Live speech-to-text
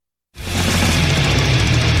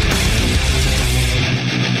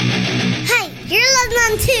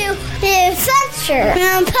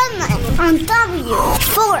Adventure in Puntland on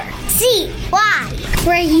W4CY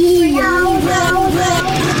Radio.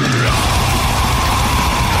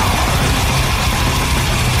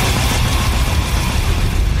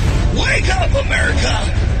 Wake up, America!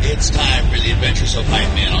 It's time for the Adventures of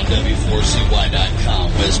Hype Man on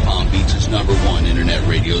W4CY.com, West Palm Beach's #1 internet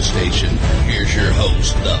radio station. Here's your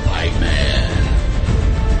host, the Hype Man.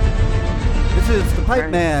 This is the Pipe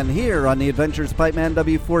Man here on the Adventures Pipe Man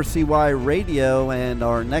W4CY Radio, and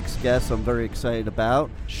our next guest I'm very excited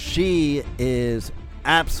about. She is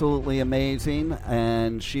absolutely amazing,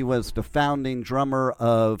 and she was the founding drummer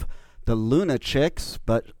of the Luna Chicks,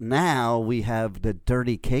 but now we have the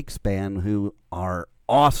Dirty Cakes Band, who are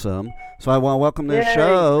awesome. So I want to welcome to the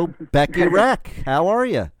show, Becky Reck. How are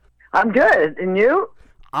you? I'm good, and you?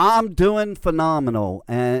 I'm doing phenomenal,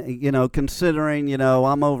 and considering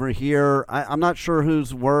I'm over here. I'm not sure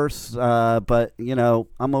who's worse, but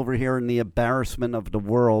I'm over here in the embarrassment of the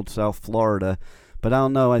world, South Florida. But I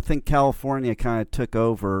don't know. I think California kind of took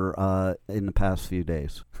over in the past few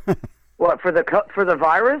days. What, for the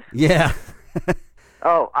virus? Yeah.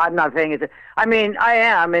 Oh, I'm not paying attention. I mean, I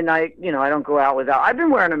am, and I don't go out without. I've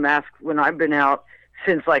been wearing a mask when I've been out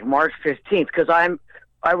since like March 15th because I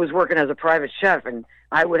was working as a private chef, and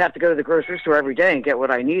I would have to go to the grocery store every day and get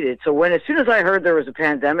what I needed. So as soon as I heard there was a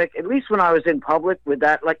pandemic, at least when I was in public with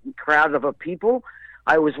that like crowd of people,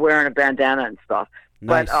 I was wearing a bandana and stuff.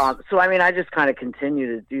 Nice. But so I mean, I just kind of continue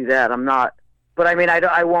to do that. I'm not, but I mean,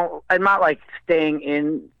 I won't. I'm not like staying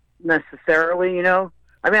in necessarily. I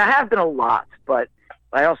mean, I have been a lot, but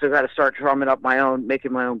I also got to start drumming up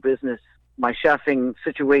making my own business, my chefing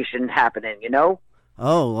situation happening. Oh,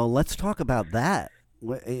 well, let's talk about that.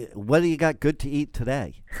 What do you got good to eat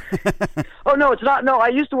today? Oh, no, it's not. No, I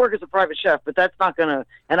used to work as a private chef, but that's not going to,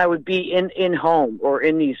 and I would be in home or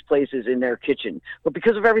in these places in their kitchen. But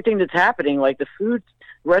because of everything that's happening, like the food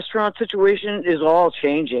restaurant situation is all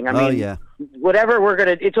changing. I mean, yeah. Whatever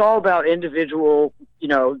it's all about individual,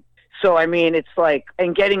 so I mean, it's like,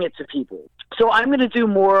 and getting it to people. So I'm going to do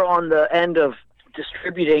more on the end of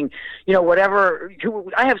distributing, whatever.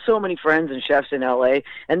 I have so many friends and chefs in LA,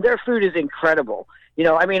 and their food is incredible.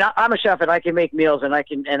 I mean, I'm a chef and I can make meals and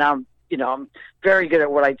I'm very good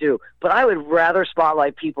at what I do, but I would rather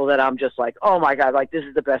spotlight people that I'm just like, oh my God, like this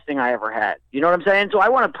is the best thing I ever had. You know what I'm saying? So I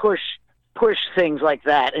want to push things like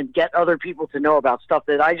that and get other people to know about stuff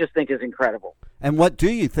that I just think is incredible. And what do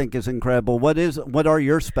you think is incredible? What are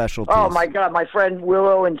your specialties? Oh my God, my friend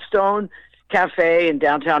Willow and Stone Cafe in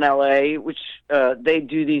downtown LA, which they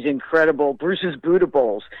do these incredible Bruce's Buddha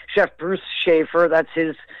Bowls. Chef Bruce Schaefer, that's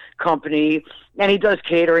his company, and he does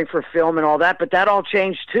catering for film and all that, but that all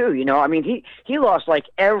changed too. I mean, he lost like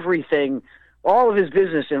everything, all of his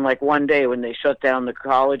business in like one day when they shut down the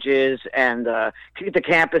colleges and the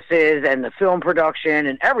campuses and the film production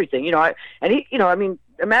and everything. I mean,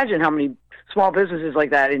 imagine how many small businesses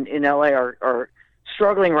like that in LA are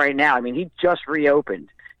struggling right now. I mean, he just reopened,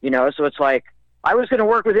 so it's like I was going to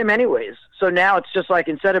work with him anyways. So now it's just like,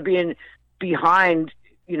 instead of being behind,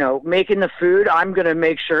 making the food, I'm going to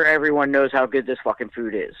make sure everyone knows how good this fucking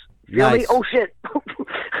food is. Feel me? Oh shit.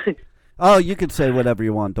 Oh, you can say whatever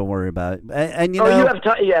you want. Don't worry about it. And you have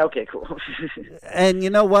yeah, okay, cool. And you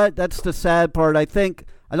know what? That's the sad part. I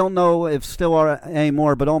don't know if still are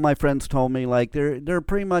anymore, but all my friends told me like they're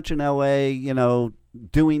pretty much in LA,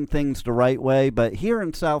 doing things the right way. But here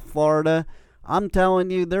in South Florida, I'm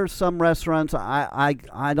telling you, there's some restaurants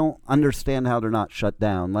I don't understand how they're not shut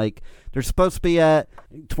down. Like they're supposed to be at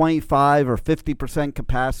 25 or 50%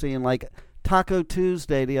 capacity, and like Taco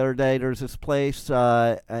Tuesday the other day, there's this place,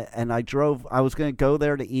 and I was going to go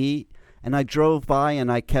there to eat, and I drove by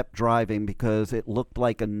and I kept driving because it looked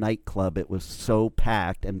like a nightclub. It was so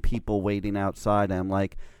packed and people waiting outside. And I'm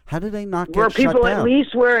like, how did they not get shut down? Were people at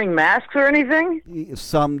least wearing masks or anything?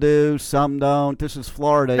 Some do, some don't. This is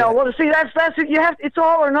Florida. No, well, see, that's you have. It's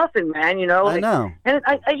all or nothing, man. I know. And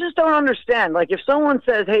I just don't understand. Like, if someone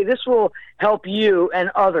says, "Hey, this will help you and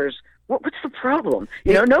others," what's the problem?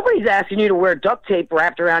 Nobody's asking you to wear duct tape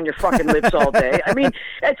wrapped around your fucking lips all day. I mean,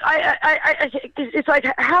 it's like,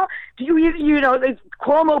 how do you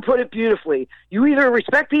Cuomo put it beautifully. You either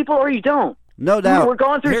respect people or you don't. No doubt. We're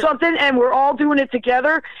going through something, and we're all doing it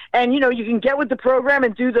together. And, you can get with the program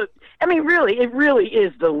and do I mean, really, it really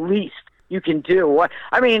is the least you can do.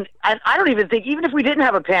 I mean, I don't even think, even if we didn't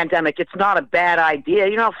have a pandemic, it's not a bad idea.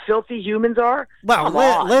 You know how filthy humans are?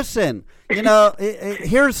 Well, listen, You know,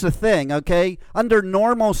 here's the thing, okay? Under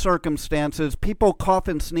normal circumstances, people cough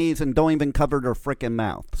and sneeze and don't even cover their freaking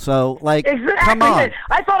mouth. So, like, exactly. come on.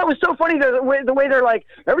 I thought it was so funny the way they're like,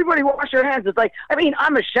 everybody wash your hands. It's like, I mean,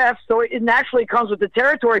 I'm a chef, so it naturally comes with the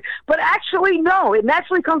territory. But actually, no, it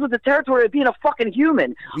naturally comes with the territory of being a fucking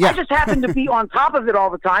human. Yeah. I just happen to be on top of it all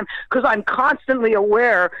the time because I'm constantly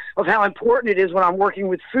aware of how important it is when I'm working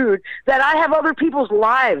with food that I have other people's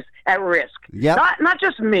lives at risk. Yep. Not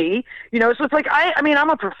just me, you know. So it's like I mean, I'm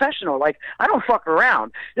a professional. Like, I don't fuck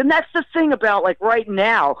around. And that's the thing about, like, right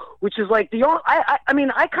now, which is like the only.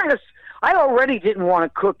 I already didn't want to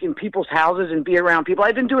cook in people's houses and be around people.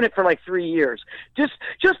 I've been doing it for like 3 years.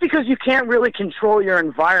 Just because you can't really control your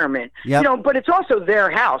environment, Yep. you know. But it's also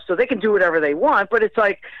their house, so they can do whatever they want. But it's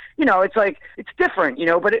like, you know, it's different, you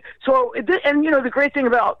know. But and you know, the great thing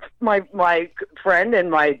about my friend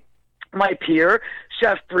and my peer,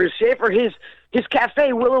 Chef Bruce Schaefer, his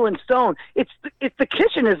cafe, Willow and Stone, it's the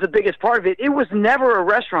kitchen is the biggest part of it. It was never a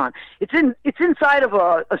restaurant. It's inside of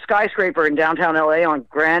a skyscraper in downtown LA on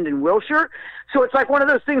Grand and Wilshire. So it's like one of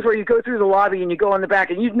those things where you go through the lobby and you go in the back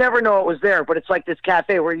and you'd never know it was there, but it's like this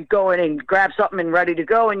cafe where you go in and grab something and ready to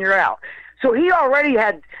go and you're out. So he already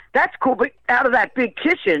had, that's cool, but out of that big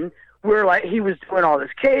kitchen where, like, he was doing all this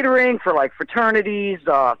catering for, like, fraternities,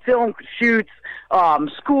 film shoots,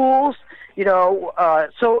 schools, you know,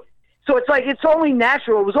 so it's like, it's only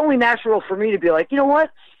natural. It was only natural for me to be like, you know what?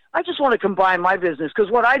 I just want to combine my business,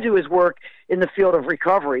 because what I do is work in the field of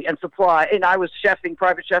recovery and supply. And I was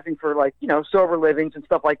private chefing for, like, you know, sober livings and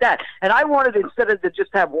stuff like that. And I wanted, instead of to just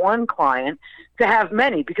have one client, to have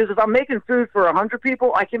many, because if I'm making food for 100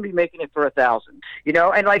 people, I can be making it for 1,000, you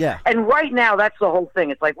know? And like, Yeah. And right now that's the whole thing.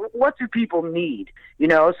 It's like, what do people need? You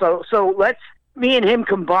know? So let's, me and him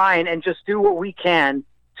combine and just do what we can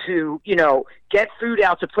to, you know, get food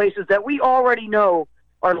out to places that we already know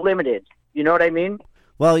are limited. You know what I mean?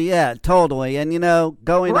 Well, yeah, totally. And, you know,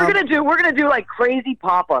 we're gonna do like crazy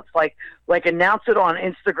pop-ups, like announce it on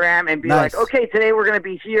Instagram and be Nice. like, okay, today we're gonna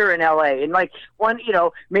be here in LA, and like one, you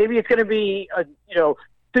know, maybe it's gonna be you know,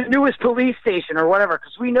 the newest police station or whatever,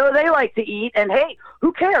 because we know they like to eat, and hey,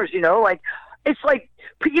 who cares, you know? Like, it's like,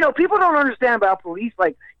 you know, people don't understand about police.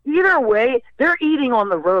 Like, either way, they're eating on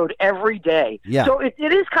the road every day. Yeah. So it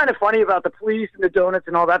is kind of funny about the police and the donuts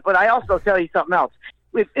and all that, but I also tell you something else.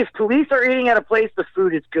 If police are eating at a place, the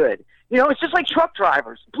food is good. You know, it's just like truck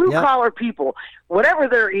drivers, blue-collar people. Whatever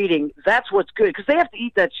they're eating, that's what's good, because they have to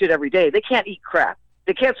eat that shit every day. They can't eat crap.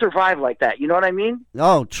 They can't survive like that. You know what I mean?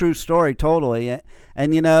 Oh, true story, totally.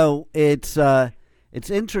 And, you know, it's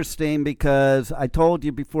interesting because I told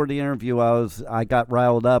you before the interview I got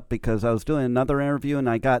riled up because I was doing another interview and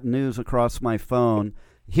I got news across my phone.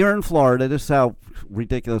 Here in Florida, this is how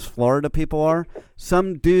ridiculous Florida people are.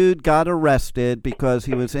 Some dude got arrested because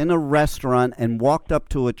he was in a restaurant and walked up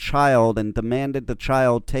to a child and demanded the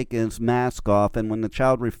child take his mask off. And when the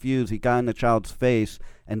child refused, he got in the child's face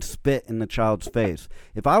and spit in the child's face.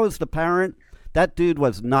 If I was the parent, that dude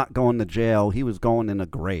was not going to jail. He was going in a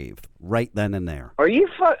grave right then and there. Are you?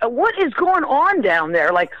 What is going on down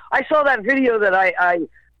there? Like, I saw that video that I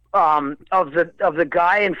of the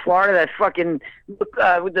guy in Florida that fucking with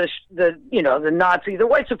the you know, the Nazi, the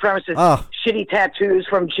white supremacist, shitty tattoos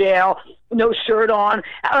from jail, no shirt on,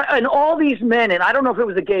 and all these men, and I don't know if it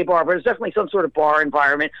was a gay bar, but it was definitely some sort of bar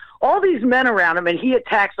environment. All these men around him, and he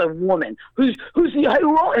attacks a woman who's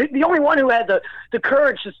the only one who had the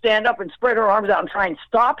courage to stand up and spread her arms out and try and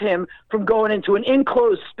stop him from going into an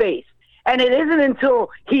enclosed space. And it isn't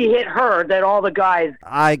until he hit her that all the guys...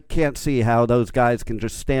 I can't see how those guys can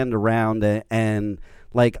just stand around and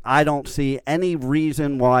like, I don't see any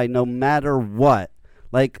reason why, no matter what.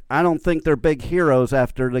 Like, I don't think they're big heroes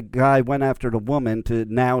after the guy went after the woman to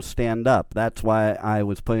now stand up. That's why I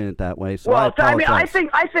was putting it that way. So well, I mean, I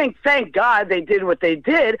think, thank God they did what they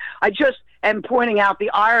did. I just am pointing out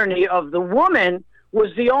the irony of the woman was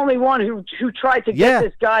the only one who tried to get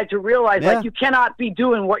this guy to realize, like, you cannot be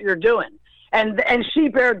doing what you're doing. And she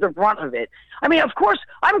bared the brunt of it. I mean, of course,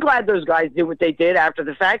 I'm glad those guys did what they did after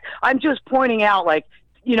the fact. I'm just pointing out, like,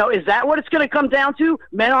 you know, is that what it's going to come down to?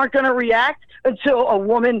 Men aren't going to react until a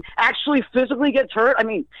woman actually physically gets hurt? I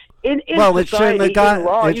mean, in well, society, it shouldn't have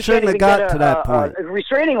got, you can't even got get to that point. a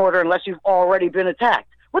restraining order unless you've already been attacked.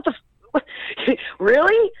 What the...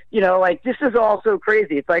 Really? You know, like, this is all so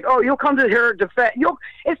crazy. It's like, oh, you'll come to her defense.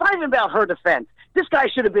 It's not even about her defense. This guy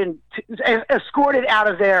should have been escorted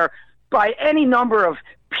out of there by any number of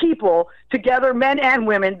people together, men and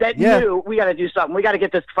women, that knew we got to do something. We got to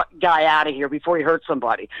get this guy out of here before he hurts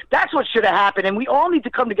somebody. That's what should have happened, and we all need to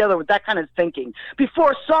come together with that kind of thinking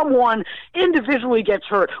before someone individually gets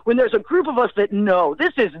hurt. When there's a group of us that know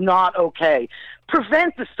this is not okay,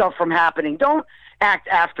 prevent the stuff from happening. Don't act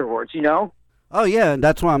afterwards, you know? Oh, yeah, and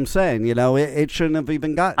that's what I'm saying. You know, it shouldn't have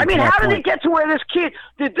even gotten I mean, to that how did point. it get to where this kid,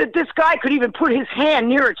 this guy could even put his hand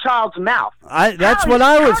near a child's mouth? That's what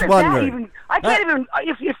I was wondering. I can't even,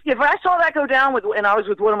 if I saw that go down and I was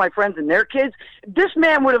with one of my friends and their kids, this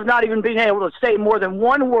man would have not even been able to say more than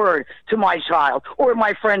one word to my child or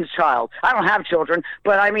my friend's child. I don't have children,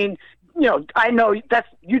 but I mean, you know, I know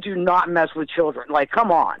you do not mess with children. Like,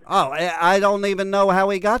 come on. Oh, I don't even know how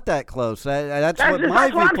he got that close. That's what my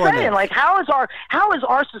what I'm viewpoint saying. is. Like, how is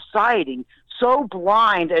our society so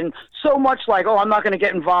blind and so much like, oh, I'm not going to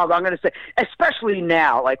get involved. I'm going to say, especially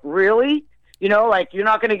now, like, really? You know, like, you're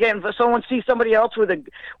not going to get involved. Someone sees somebody else with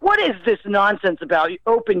what is this nonsense about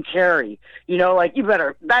open carry? You know, like,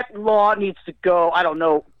 that law needs to go, I don't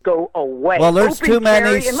know, go away. Well, there's open too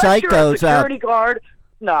many carry, unless you're a psychos out. security guard.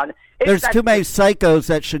 No. There's too many psychos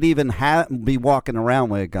that should even be walking around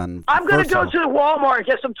with a gun. I'm going to go to the Walmart and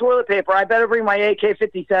get some toilet paper. I better bring my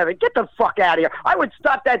AK-57. Get the fuck out of here. I would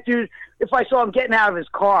stop that dude if I saw him getting out of his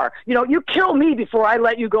car. You know, you kill me before I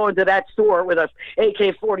let you go into that store with a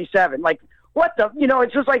AK-47. Like, what the, you know,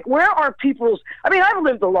 it's just like, where are people's, I mean, I've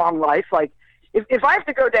lived a long life. Like, if I have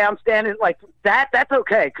to go down standing like that, that's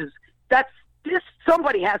okay, because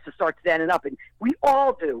somebody has to start standing up, and we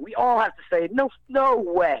all do. We all have to say, no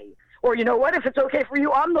way. Or, you know what, if it's okay for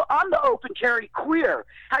you, I'm the open carry queer.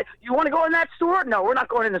 You want to go in that store? No, we're not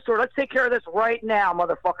going in the store. Let's take care of this right now,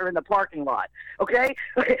 motherfucker, in the parking lot. Okay?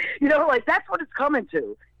 You know, like, that's what it's coming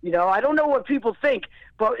to. You know, I don't know what people think,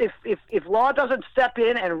 but if law doesn't step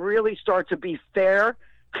in and really start to be fair,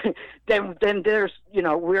 then there's, you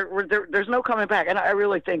know, there's no coming back. And I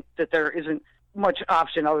really think that there isn't much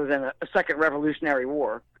option other than a second revolutionary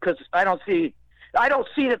war, because I don't see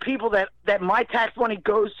the people that my tax money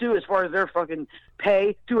goes to, as far as their fucking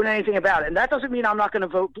pay, doing anything about it. And that doesn't mean I'm not going to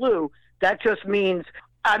vote blue. That just means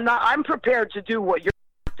I'm prepared to do what you're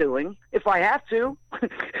doing if I have to.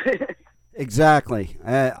 Exactly.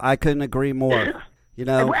 I couldn't agree more. You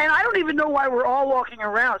know, and I don't even know why we're all walking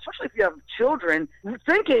around, especially if you have children,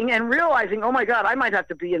 thinking and realizing, oh my God, I might have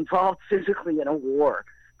to be involved physically in a war,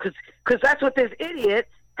 because that's what this idiot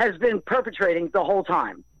has been perpetrating the whole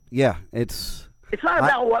time. Yeah, it's not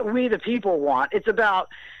about what we the people want. It's about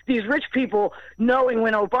these rich people knowing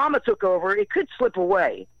when Obama took over, it could slip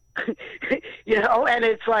away. You know, and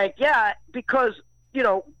it's like, yeah, because, you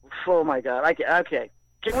know, oh my God, okay.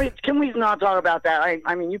 Can we not talk about that?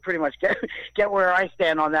 I mean, you pretty much get where I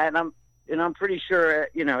stand on that, and I'm pretty sure,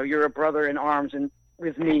 you know, you're a brother in arms and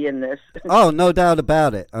with me in this. Oh, no doubt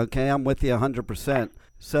about it. Okay, I'm with you 100%.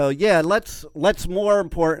 So yeah, let's more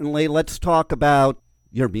importantly, let's talk about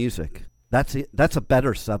your music. That's a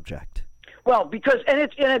better subject. Well, because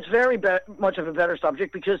it's very much of a better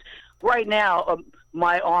subject, because right now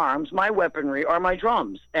my arms, my weaponry are my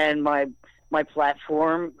drums and my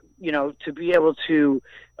platform. You know, to be able to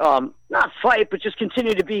not fight, but just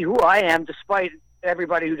continue to be who I am, despite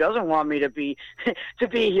everybody who doesn't want me to be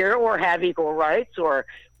here or have equal rights or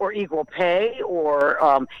equal pay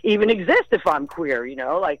or even exist if I'm queer. You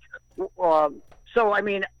know, like so. I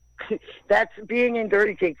mean, that's being in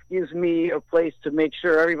Dirty Cakes gives me a place to make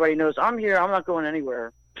sure everybody knows I'm here. I'm not going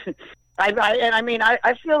anywhere.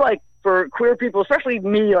 I feel like for queer people, especially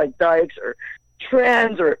me, like Dykes or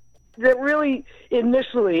trans or that really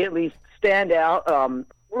initially at least stand out,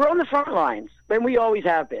 we're on the front lines, and we always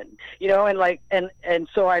have been, you know, and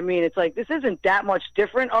so I mean, it's like, this isn't that much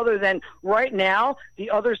different, other than right now the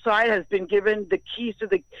other side has been given the keys to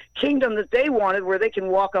the kingdom that they wanted, where they can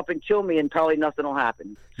walk up and kill me and probably nothing will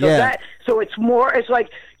happen. So yeah. So it's more, it's like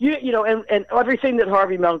you know, and everything that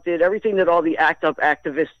Harvey Milk did, everything that all the ACT UP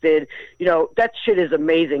activists did, you know, that shit is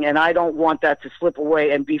amazing, and I don't want that to slip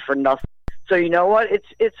away and be for nothing. So you know what?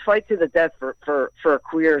 It's fight to the death for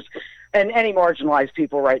queers and any marginalized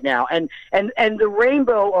people right now. And the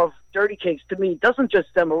rainbow of Dirty Cakes, to me, doesn't just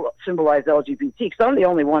symbolize LGBT, because I'm the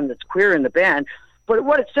only one that's queer in the band. But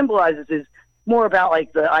what it symbolizes is more about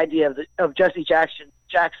like the idea of Jesse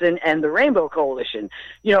Jackson and the Rainbow Coalition.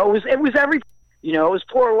 You know, it was every. You know, it was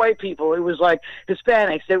poor white people. It was like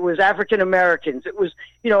Hispanics. It was African Americans. It was,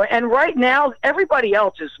 you know, and right now everybody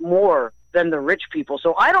else is more than the rich people.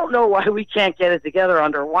 So I don't know why we can't get it together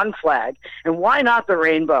under one flag, and why not the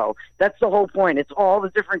rainbow? That's the whole point. It's all the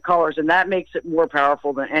different colors, and that makes it more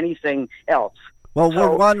powerful than anything else. Well, we're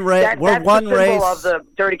So one race. that's We're one the symbol race. of the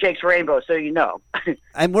Dirty Cakes rainbow, so you know.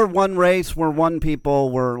 And we're one race. We're one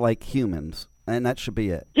people. We're like humans. And that should be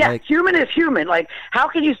it. Yeah, Like, human is human. Like, how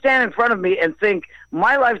can you stand in front of me and think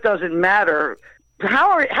my life doesn't matter?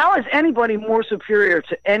 How is anybody more superior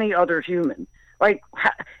to any other human? Like,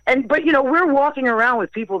 but we're walking around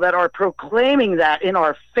with people that are proclaiming that in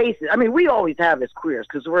our faces. I mean, we always have as queers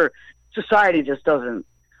because society just doesn't.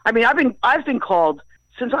 I mean, I've been called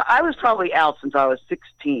since I was probably out since I was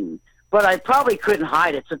 16, but I probably couldn't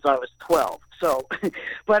hide it since I was 12. So,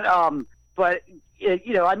 but I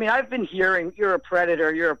mean, I've been hearing you're a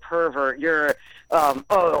predator, you're a pervert,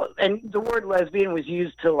 and the word lesbian was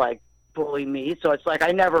used to like bully me. So it's like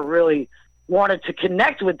I never really wanted to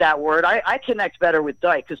connect with that word. I connect better with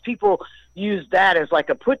dyke because people use that as like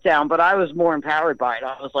a put down, but I was more empowered by it.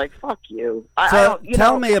 I was like, fuck you. So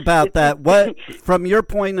tell me about that. What, from your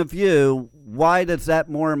point of view, why does that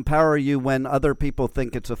more empower you when other people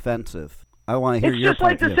think it's offensive? I want to hear your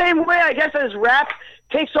point of view. It's just like the same way, I guess, as rap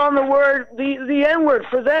takes on the word, the N-word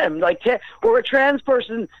for them. Like, or a trans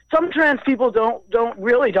person, some trans people don't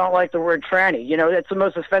like the word tranny. That's the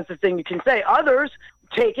most offensive thing you can say. Others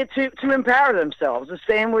take it to empower themselves. The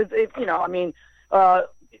same with, it's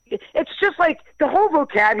just like the whole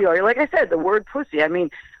vocabulary. Like I said, the word pussy. I mean,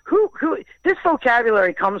 who this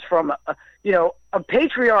vocabulary comes from, a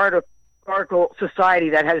patriarchal society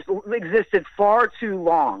that has existed far too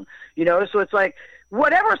long. So it's like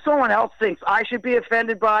whatever someone else thinks I should be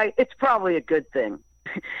offended by, it's probably a good thing.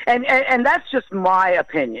 and that's just my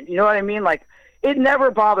opinion. You know what I mean? Like, it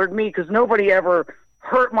never bothered me because nobody ever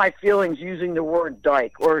hurt my feelings using the word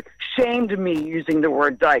dyke or shamed me using the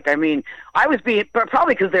word dyke. I mean, I was but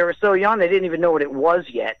probably because they were so young, they didn't even know what it was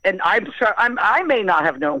yet. And I may not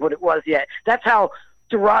have known what it was yet. That's how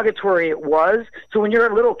derogatory it was. So when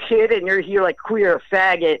you're a little kid and you're here like queer,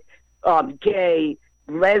 faggot, gay,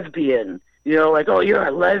 lesbian, like, oh, you're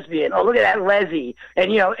a lesbian. Oh, look at that lesy.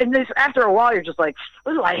 And, and this, after a while, you're just like,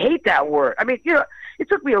 oh, I hate that word. I mean, it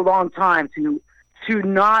took me a long time to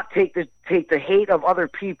not take the hate of other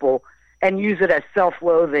people and use it as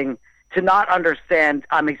self-loathing, to not understand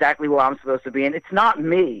I'm exactly who I'm supposed to be. And it's not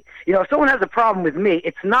me. If someone has a problem with me,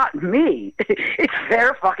 it's not me. It's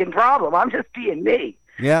their fucking problem. I'm just being me.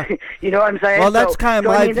 Yeah. You know what I'm saying? Well, that's kind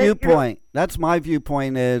of my viewpoint. That's my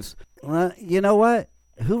viewpoint is, well, you know what?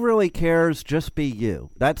 Who really cares? Just be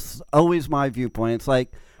you. That's always my viewpoint. It's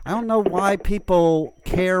like, I don't know why people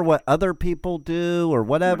care what other people do or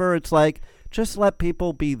whatever. It's like, just let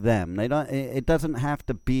people be them. They don't. It doesn't have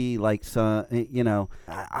to be like some.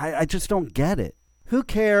 I just don't get it. Who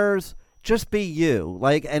cares? Just be you.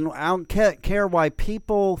 Like, and I don't care why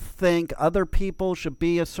people think other people should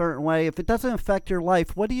be a certain way. If it doesn't affect your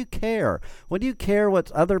life, what do you care? What do you care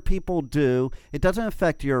what other people do? It doesn't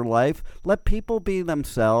affect your life. Let people be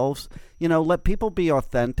themselves. Let people be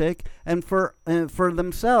authentic, and for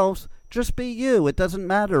themselves. Just be you. It doesn't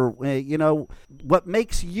matter. What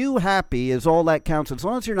makes you happy is all that counts. As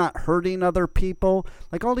long as you're not hurting other people,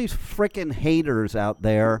 like all these freaking haters out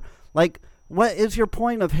there, like, what is your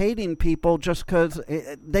point of hating people just because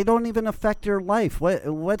they don't even affect your life?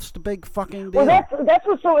 What's the big fucking deal? Well, that's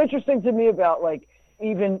what's so interesting to me about, like,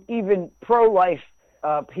 even pro-life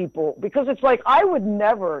people, because it's like, I would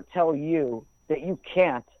never tell you that you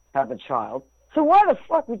can't have a child. So why the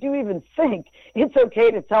fuck would you even think it's okay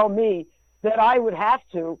to tell me that I would have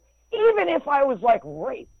to, even if I was like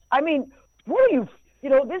raped? I mean, what are you?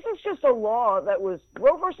 This is just a law that was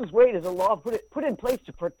Roe versus Wade is a law put in place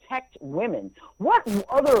to protect women. What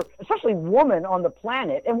other, especially woman on the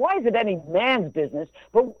planet, and why is it any man's business?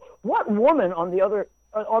 But what woman on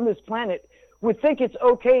this planet would think it's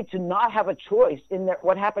okay to not have a choice in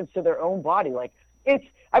what happens to their own body? Like,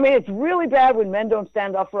 it's really bad when men don't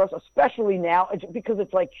stand up for us, especially now, because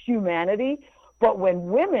it's like humanity. But when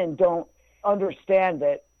women don't understand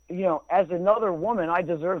that, as another woman, I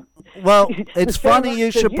deserve. Well, it's funny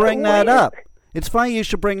you should bring that up. It's funny you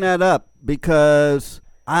should bring that up because,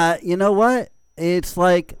 you know what? It's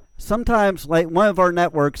like sometimes, like, one of our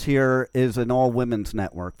networks here is an all-women's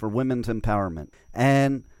network for women's empowerment.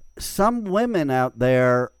 And some women out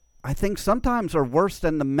there, I think sometimes are worse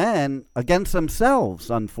than the men against themselves,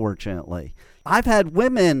 unfortunately. I've had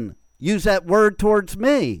women use that word towards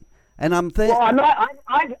me, and I'm thinking... Well,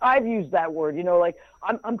 I've used that word, like,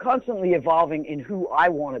 I'm constantly evolving in who I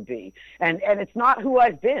want to be, and it's not who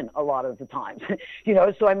I've been a lot of the times,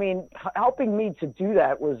 so I mean, helping me to do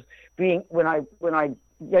that was being, when I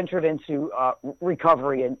ventured into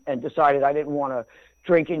recovery and decided I didn't want to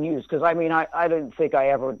drink and use, because I mean, I didn't think I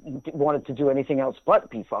ever wanted to do anything else but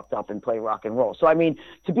be fucked up and play rock and roll. So I mean,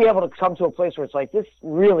 to be able to come to a place where it's like, this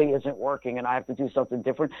really isn't working and I have to do something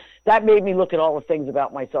different, that made me look at all the things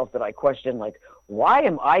about myself that I questioned, like, why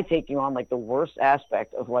am I taking on like the worst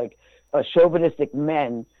aspect of like chauvinistic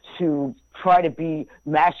men to try to be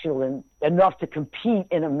masculine enough to compete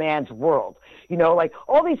in a man's world? You know, like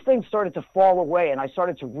all these things started to fall away, and I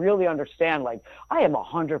started to really understand, like, I am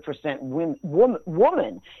 100%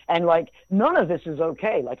 woman, and like none of this is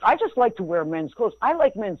okay. Like, I just like to wear men's clothes. I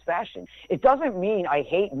like men's fashion. It doesn't mean I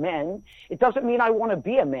hate men. It doesn't mean I want to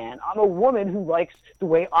be a man. I'm a woman who likes the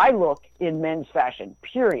way I look in men's fashion,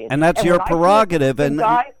 period. And that's your prerogative,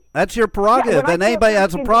 that's your prerogative, and anybody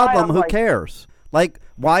has a problem, who cares? Like,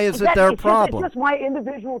 why is it their problem? It's just my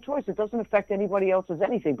individual choice. It doesn't affect anybody else's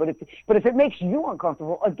anything. But if it makes you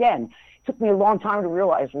uncomfortable, again, it took me a long time to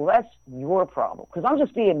realize, well, that's your problem, because I'm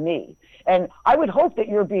just being me. And I would hope that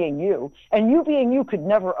you're being you, and you being you could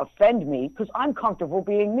never offend me because I'm comfortable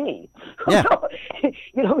being me. Yeah.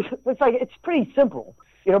 You know, it's like, it's pretty simple.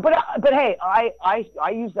 You know, but hey,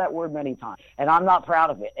 I use that word many times, and I'm not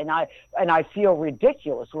proud of it, and I feel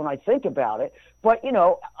ridiculous when I think about it. But you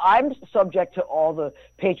know, I'm subject to all the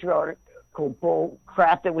patriarchal bull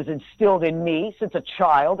crap that was instilled in me since a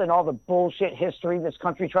child, and all the bullshit history this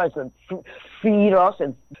country tries to feed us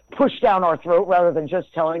and push down our throat, rather than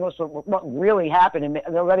just telling us what really happened, and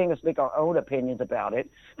they're letting us make our own opinions about it.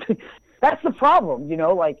 That's the problem, you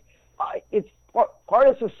know. Like, it's part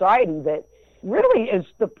of society that really is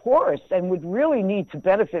the poorest and would really need to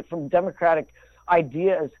benefit from democratic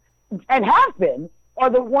ideas, and have been,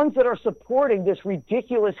 are the ones that are supporting this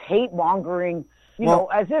ridiculous hate-mongering, you know,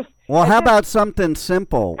 as if... Well, how about something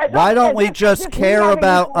simple? Why don't we just care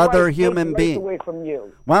about other human beings? Away from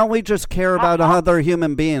you. Why don't we just care about other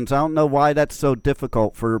human beings? I don't know why that's so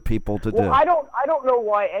difficult for people to do. I don't know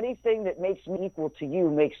why anything that makes me equal to you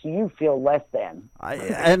makes you feel less than.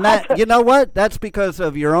 And that, you know what? That's because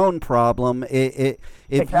of your own problem.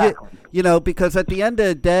 Exactly. You know, because at the end of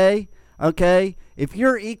the day, okay, if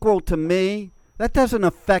you're equal to me, that doesn't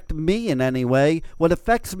affect me in any way. What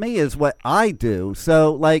affects me is what I do.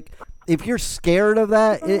 So, like, if you're scared of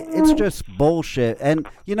that, it's just bullshit. And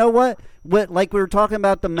you know what? Like we were talking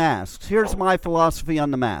about the masks. Here's my philosophy on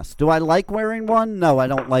the mask. Do I like wearing one? No, I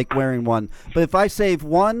don't like wearing one. But if I save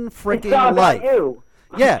one freaking life,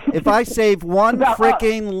 yeah, if I save one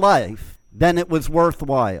freaking life, then it was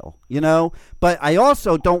worthwhile, you know? But I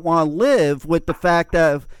also don't want to live with the fact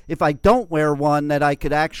that if I don't wear one, that I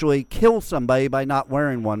could actually kill somebody by not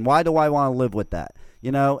wearing one. Why do I want to live with that?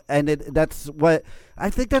 You know, and that's what I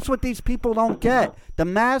think, that's what these people don't get. The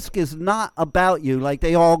mask is not about you. Like,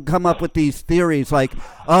 they all come up with these theories like,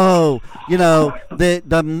 oh, you know, the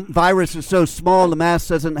virus is so small, the mask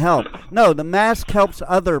doesn't help. No, the mask helps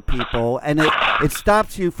other people, and it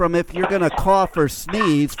stops you from, if you're going to cough or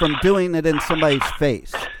sneeze, from doing it in somebody's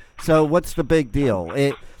face. So what's the big deal?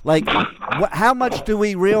 How much do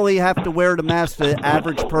we really have to wear the mask, the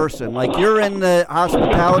average person? Like, you're in the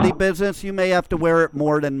hospitality business, you may have to wear it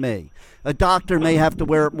more than me. A doctor may have to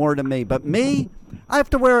wear it more than me. But me, I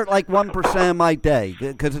have to wear it like 1% of my day,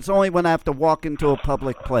 because it's only when I have to walk into a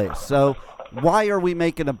public place. So why are we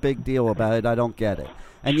making a big deal about it? I don't get it.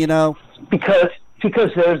 And, you know... Because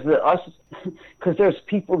there's because there's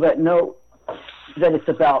people that know that it's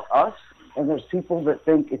about us, and there's people that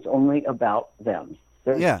think it's only about them.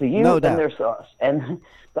 There's the you, and there's us. And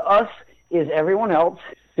the us is everyone else.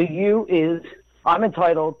 The you is, I'm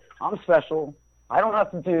entitled, I'm special, I don't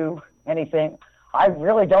have to do anything. I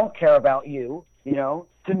really don't care about you, you know.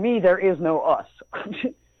 To me, there is no us.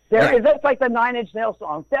 That's like the Nine Inch Nails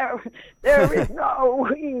song. There is no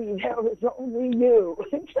we, there is only you.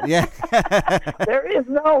 Yeah. There is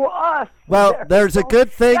no us. Well, there's a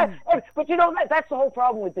good thing. But you know, that's the whole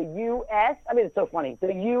problem with the U.S. I mean, it's so funny.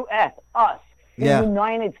 The U.S., us. The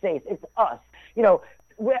United States, it's us. You know,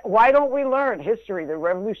 why don't we learn history, the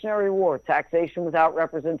Revolutionary War, taxation without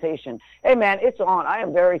representation? Hey, man, it's on. I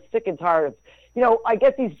am very sick and tired of, you know, I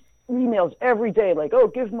get these emails every day like, oh,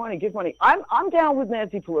 give money, give money. I'm down with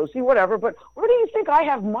Nancy Pelosi, whatever, but where do you think I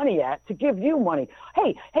have money at to give you money?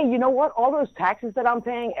 Hey, you know what? All those taxes that I'm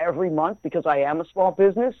paying every month because I am a small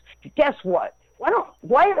business, guess what?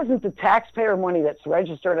 Why doesn't the taxpayer money that's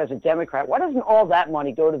registered as a Democrat, why doesn't all that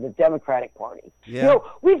money go to the Democratic Party? Yeah. You know,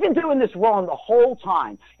 we've been doing this wrong the whole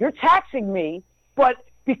time. You're taxing me, but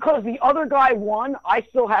because the other guy won, I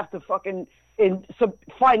still have to fucking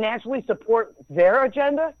financially support their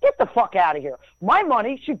agenda? Get the fuck out of here. My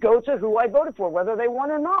money should go to who I voted for, whether they won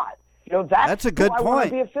or not. That's a good who I want point.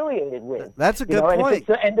 to be affiliated with. That's a good And point. if it's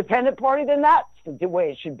an independent party, then that's the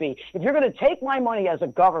way it should be. If you're going to take my money as a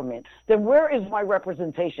government, then where is my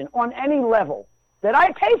representation on any level that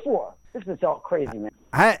I pay for? This is all crazy, man.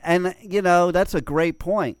 That's a great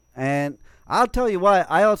point. And I'll tell you what,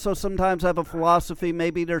 I also sometimes have a philosophy,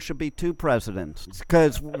 maybe there should be two presidents,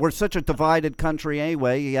 because we're such a divided country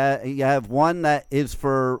anyway. You have one that is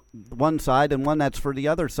for one side and one that's for the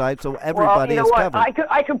other side, so everybody is covered.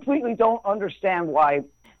 I completely don't understand why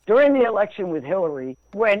during the election with Hillary,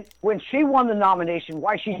 when she won the nomination,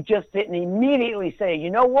 why she just didn't immediately say, you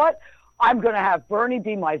know what? I'm going to have Bernie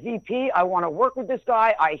be my VP. I want to work with this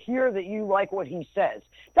guy. I hear that you like what he says.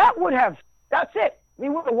 That's it. We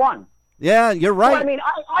would have won. Yeah, you're right. Well, I mean,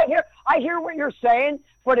 I hear what you're saying,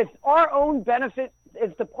 but if our own benefit,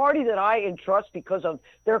 if the party that I entrust because of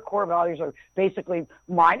their core values are basically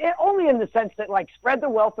mine, and only in the sense that, like, spread the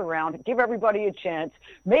wealth around, give everybody a chance,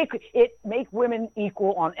 make women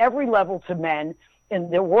equal on every level to men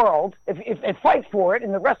in the world, if fight for it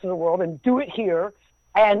in the rest of the world and do it here.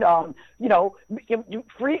 And,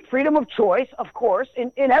 freedom of choice, of course,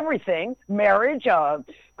 in everything, marriage,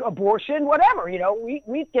 abortion, whatever,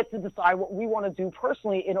 we get to decide what we want to do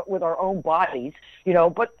personally with our own bodies,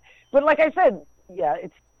 but like I said, yeah,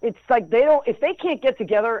 it's like if they can't get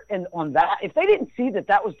together and on that, if they didn't see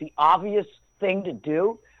that was the obvious thing to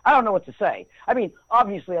do, I don't know what to say. I mean,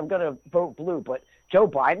 obviously I'm going to vote blue, but Joe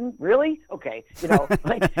Biden, really? Okay,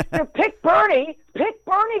 pick Bernie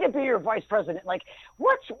to be your vice president. Like,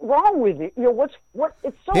 what's wrong with it?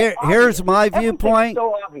 It's so here's my viewpoint.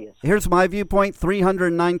 So obvious. Here's my viewpoint.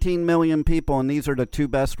 319 million people, and these are the two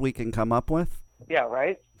best we can come up with. Yeah,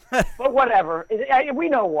 right. But whatever. We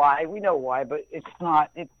know why. But it's not.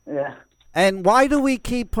 And why do we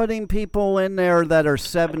keep putting people in there that are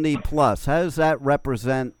 70 plus? How does that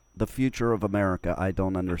represent the future of America? I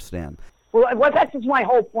don't understand. Well, that's just my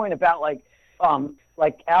whole point about like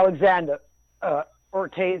Alexander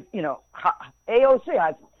Ortiz,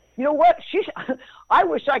 AOC. You know what? I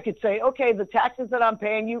wish I could say, okay, the taxes that I'm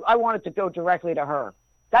paying you, I want it to go directly to her.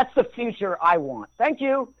 That's the future I want. Thank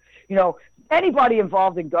you. Anybody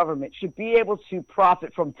involved in government should be able to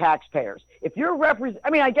profit from taxpayers. If you're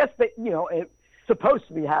I guess that, it's supposed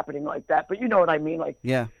to be happening like that, but you know what I mean? Like,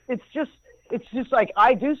 yeah, it's just like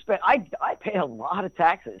I pay a lot of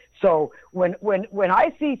taxes. So when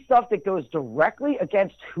I see stuff that goes directly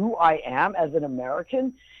against who I am as an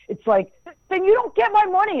American, it's like, then you don't get my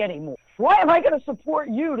money anymore. Why am I going to support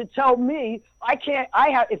you to tell me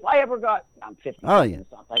if I ever got, I'm 50. Oh, yeah.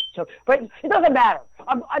 So, but it doesn't matter.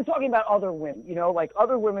 I'm talking about other women, like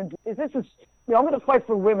other women. I'm going to fight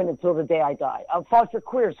for women until the day I die. I'll fight for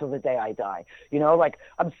queers till the day I die. Like,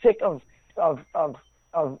 I'm sick of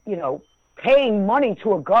paying money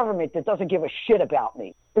to a government that doesn't give a shit about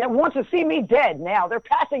me, that wants to see me dead. Now they're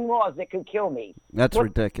passing laws that could kill me. That's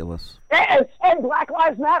ridiculous. And Black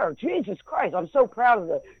Lives Matter. Jesus Christ, I'm so proud of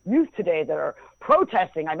the youth today that are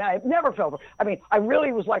protesting. I mean, I've never felt. I mean, I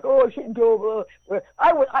really was like, oh, I shouldn't go.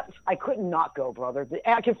 I couldn't not go, brother.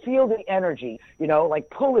 I could feel the energy, like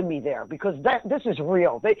pulling me there, because this is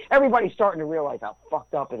real. Everybody's starting to realize how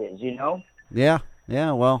fucked up it is. Yeah.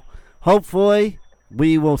 Well, hopefully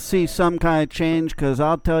we will see some kind of change, because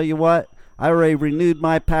I'll tell you what, I already renewed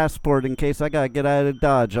my passport in case I got to get out of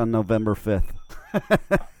Dodge on November 5th.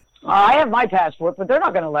 I have my passport, but they're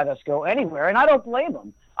not going to let us go anywhere, and I don't blame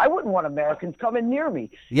them. I wouldn't want Americans coming near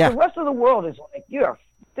me. Yeah. The rest of the world is like,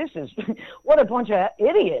 what a bunch of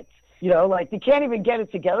idiots. Like, you can't even get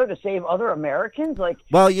it together to save other Americans. Like,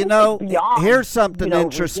 well, here's something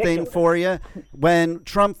interesting ridiculous. For you. When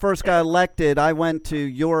Trump first got elected, I went to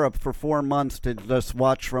Europe for 4 months to just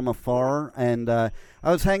watch from afar, and I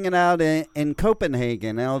was hanging out in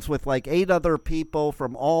Copenhagen, and I was with like 8 other people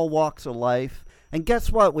from all walks of life. And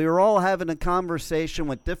guess what? We were all having a conversation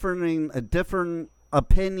with different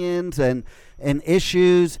opinions and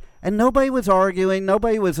issues, and nobody was arguing,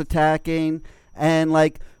 nobody was attacking, and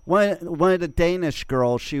like one of the Danish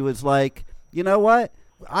girls, she was like, you know what?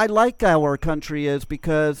 I like how our country is,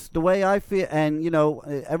 because the way I feel, and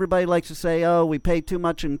everybody likes to say, oh, we pay too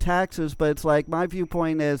much in taxes, but it's like, my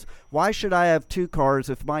viewpoint is, why should I have 2 cars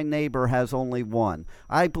if my neighbor has only 1?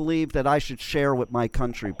 I believe that I should share with my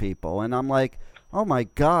country people. And I'm like, oh my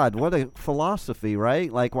God, what a philosophy,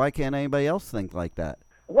 right? Like, why can't anybody else think like that?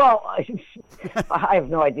 Well, I have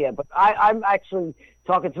no idea, but I'm actually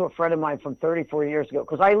talking to a friend of mine from 34 years ago,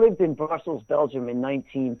 because I lived in Brussels, Belgium in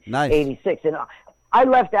 1986. And I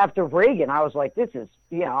left after Reagan. I was like, this is,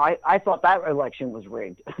 I thought that election was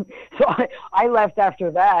rigged. So I left after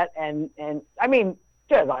that. And I mean,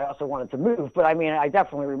 Because I also wanted to move, but I mean, I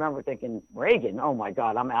definitely remember thinking Reagan. Oh my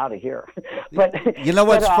God, I'm out of here. But You know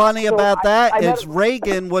what's funny so about that I is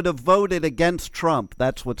Reagan would have voted against Trump.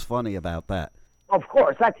 That's what's funny about that. Of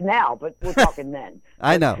course, that's now, but we're talking then.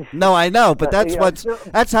 I know. No, I know, but that's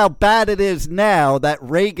that's how bad it is now that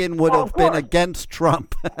Reagan would have been against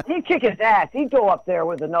Trump. He'd kick his ass. He'd go up there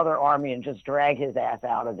with another army and just drag his ass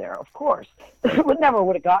out of there. Of course, would never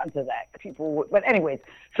would have gotten to that. People would, but anyways,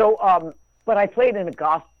 so but I played in a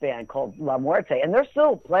gospel band called La Muerte, and they're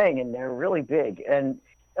still playing, and they're really big. And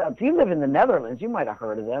if you live in the Netherlands, you might have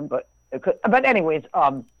heard of them. But anyways,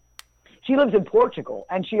 she lives in Portugal,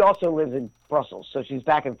 and she also lives in Brussels, so she's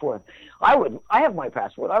back and forth. I have my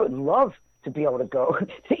passport. I would love to be able to go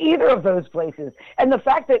to either of those places. And the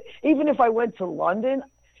fact that even if I went to London,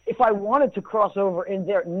 if I wanted to cross over in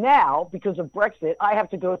there now, because of Brexit, I have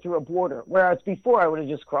to go through a border. Whereas before, I would have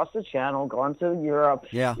just crossed the channel, gone to Europe.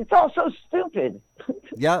 Yeah. It's all so stupid.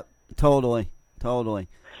 Yeah, totally.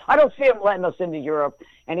 I don't see them letting us into Europe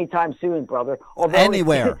anytime soon, brother. Although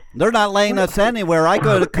anywhere. They're not letting us anywhere. I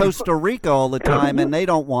go to Costa Rica all the time, and they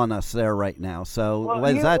don't want us there right now. So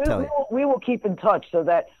what does that tell you? We will keep in touch so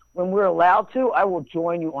that when we're allowed to, I will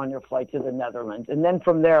join you on your flight to the Netherlands. And then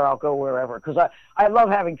from there, I'll go wherever. Because I love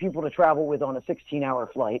having people to travel with on a 16-hour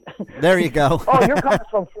flight. There you go. Oh, you're coming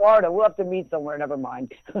from Florida. We'll have to meet somewhere. Never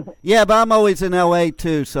mind. Yeah, but I'm always in L.A.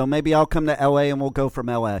 too, so maybe I'll come to L.A. and we'll go from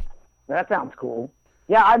L.A. That sounds cool.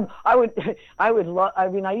 Yeah, I would love. I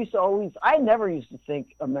mean, I never used to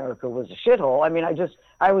think America was a shithole. I mean,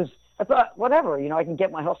 I thought, whatever, I can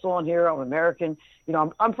get my hustle on here. I'm American.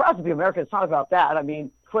 I'm proud to be American. It's not about that. I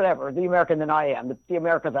mean, whatever, the American that I am, the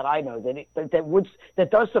America that I know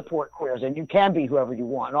that does support queers, and you can be whoever you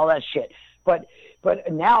want and all that shit. But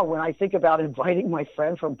now when I think about inviting my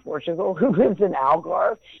friend from Portugal who lives in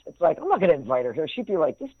Algarve, it's like, I'm not going to invite her here. She'd be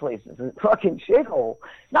like, this place is a fucking shithole.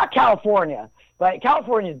 Not California. But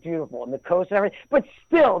California is beautiful and the coast and everything. But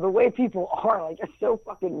still, the way people are, like, they're so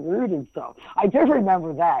fucking rude and stuff. I do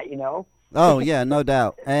remember that, Oh, yeah, no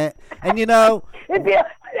doubt. And and now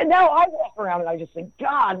I walk around and I just think,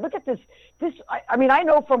 God, look at this. I mean, I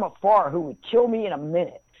know from afar who would kill me in a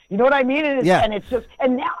minute. You know what I mean? And yeah. And it's just,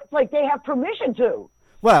 and now it's like they have permission to.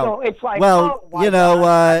 Well, so it's like,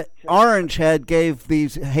 Orange Head gave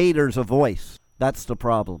these haters a voice. That's the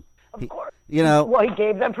problem. Of course. Well, he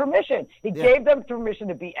gave them permission. He gave them permission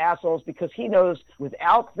to be assholes because he knows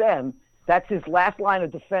without them, that's his last line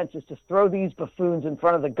of defense is to throw these buffoons in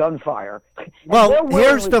front of the gunfire. Well,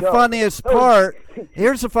 here's the funniest part.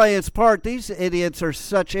 Here's the funniest part. These idiots are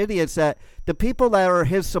such idiots that the people that are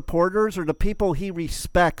his supporters are the people he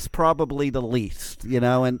respects probably the least,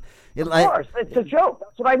 And of course, it's a joke.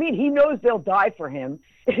 That's what I mean. He knows they'll die for him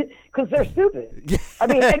because they're stupid. I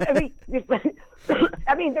mean,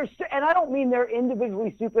 and I don't mean they're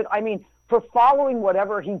individually stupid. I mean, for following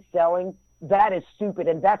whatever he's selling, that is stupid,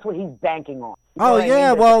 and that's what he's banking on. Oh,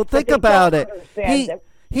 yeah, well, think about it.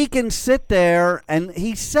 He can sit there, and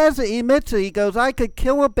he says it, he admits it. He goes, I could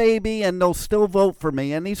kill a baby, and they'll still vote for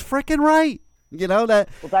me, and he's freaking right. That.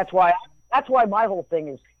 Well, that's why my whole thing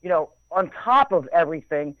is, on top of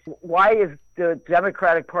everything, why is the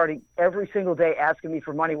Democratic Party every single day asking me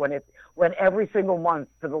for money when every single month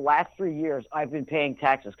for the last 3 years I've been paying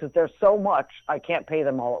taxes because there's so much I can't pay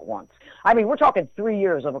them all at once. I mean, we're talking 3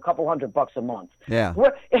 years of a couple $100 a month. Yeah.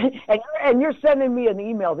 And you're sending me an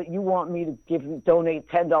email that you want me to donate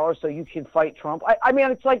 $10 so you can fight Trump. I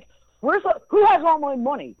mean, it's like, who has all my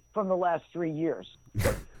money from the last 3 years?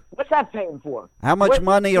 What's that paying for? How much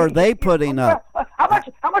money are they putting up? How much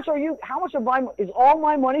is all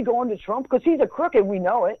my money going to Trump? Because he's a crook and we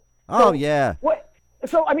know it. Oh, yeah.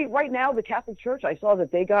 So, I mean, right now, the Catholic Church, I saw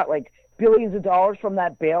that they got like billions of dollars from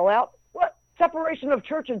that bailout. What? Separation of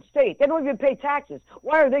church and state. They don't even pay taxes.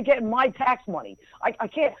 Why are they getting my tax money? I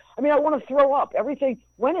can't. I mean, I want to throw up everything.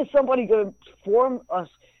 When is somebody going to form us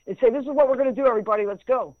and say, this is what we're going to do, everybody, let's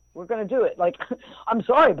go. We're going to do it. Like, I'm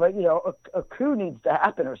sorry, but, a coup needs to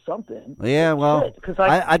happen or something. Yeah, well,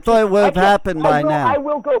 I thought it would have happened by now. I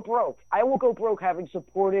will go broke. I will go broke having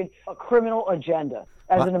supported a criminal agenda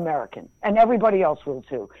as an American. And everybody else will,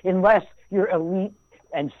 too, unless you're elite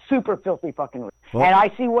and super filthy fucking rich. Well, and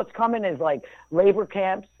I see what's coming is, like, labor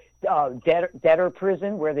camps, debtor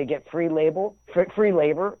prison where they get free labor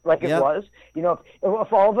like it was.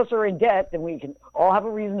 If all of us are in debt, then we can all have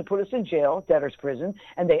a reason to put us in jail, debtor's prison,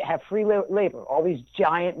 and they have free labor. All these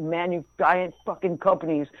giant fucking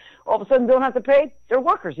companies all of a sudden don't have to pay their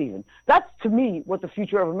workers even. That's, to me, what the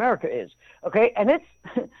future of America is. Okay? And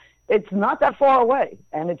it's not that far away.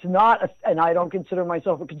 And it's not, and I don't consider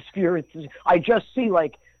myself a conspiracy. I just see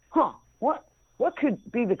like, what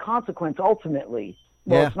could be the consequence ultimately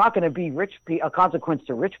Well, Yeah. it's not going to be a consequence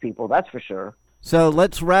to rich people, that's for sure. So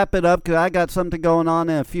let's wrap it up because I got something going on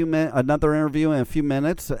in a few minutes, another interview in a few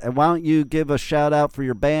minutes. Why don't you give a shout out for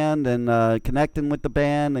your band and connecting with the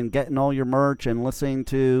band and getting all your merch and listening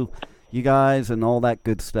to you guys and all that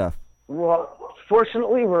good stuff? Well,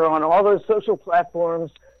 fortunately, we're on all those social platforms,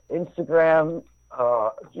 Instagram.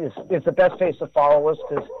 It's the best place to follow us.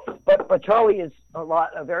 But Charlie is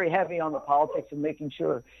very heavy on the politics and making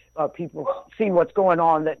sure people see what's going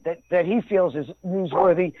on that he feels is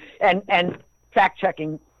newsworthy and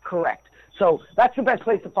fact-checking correct. So that's the best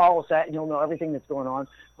place to follow us at, and you'll know everything that's going on.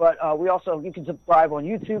 But you can subscribe on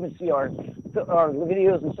YouTube and see our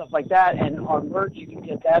videos and stuff like that, and our merch, you can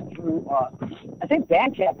get that through, I think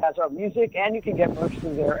Bandcamp has our music, and you can get merch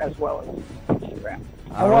through there as well as Instagram.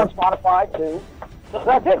 And we're on Spotify, too. So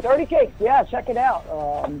that's it, Dirty Cakes. Yeah, check it out.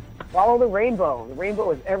 Follow the rainbow. The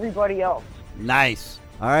rainbow is everybody else. Nice.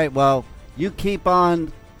 All right, well, you keep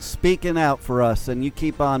on speaking out for us, and you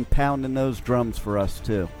keep on pounding those drums for us,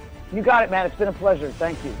 too. You got it, man. It's been a pleasure.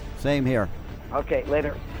 Thank you. Same here. Okay,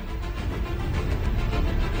 later.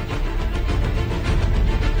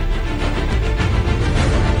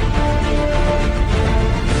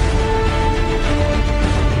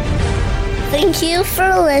 Thank you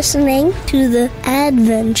for listening to the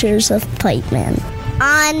Adventures of Pipe Man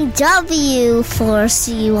on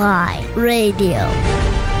W4CY Radio.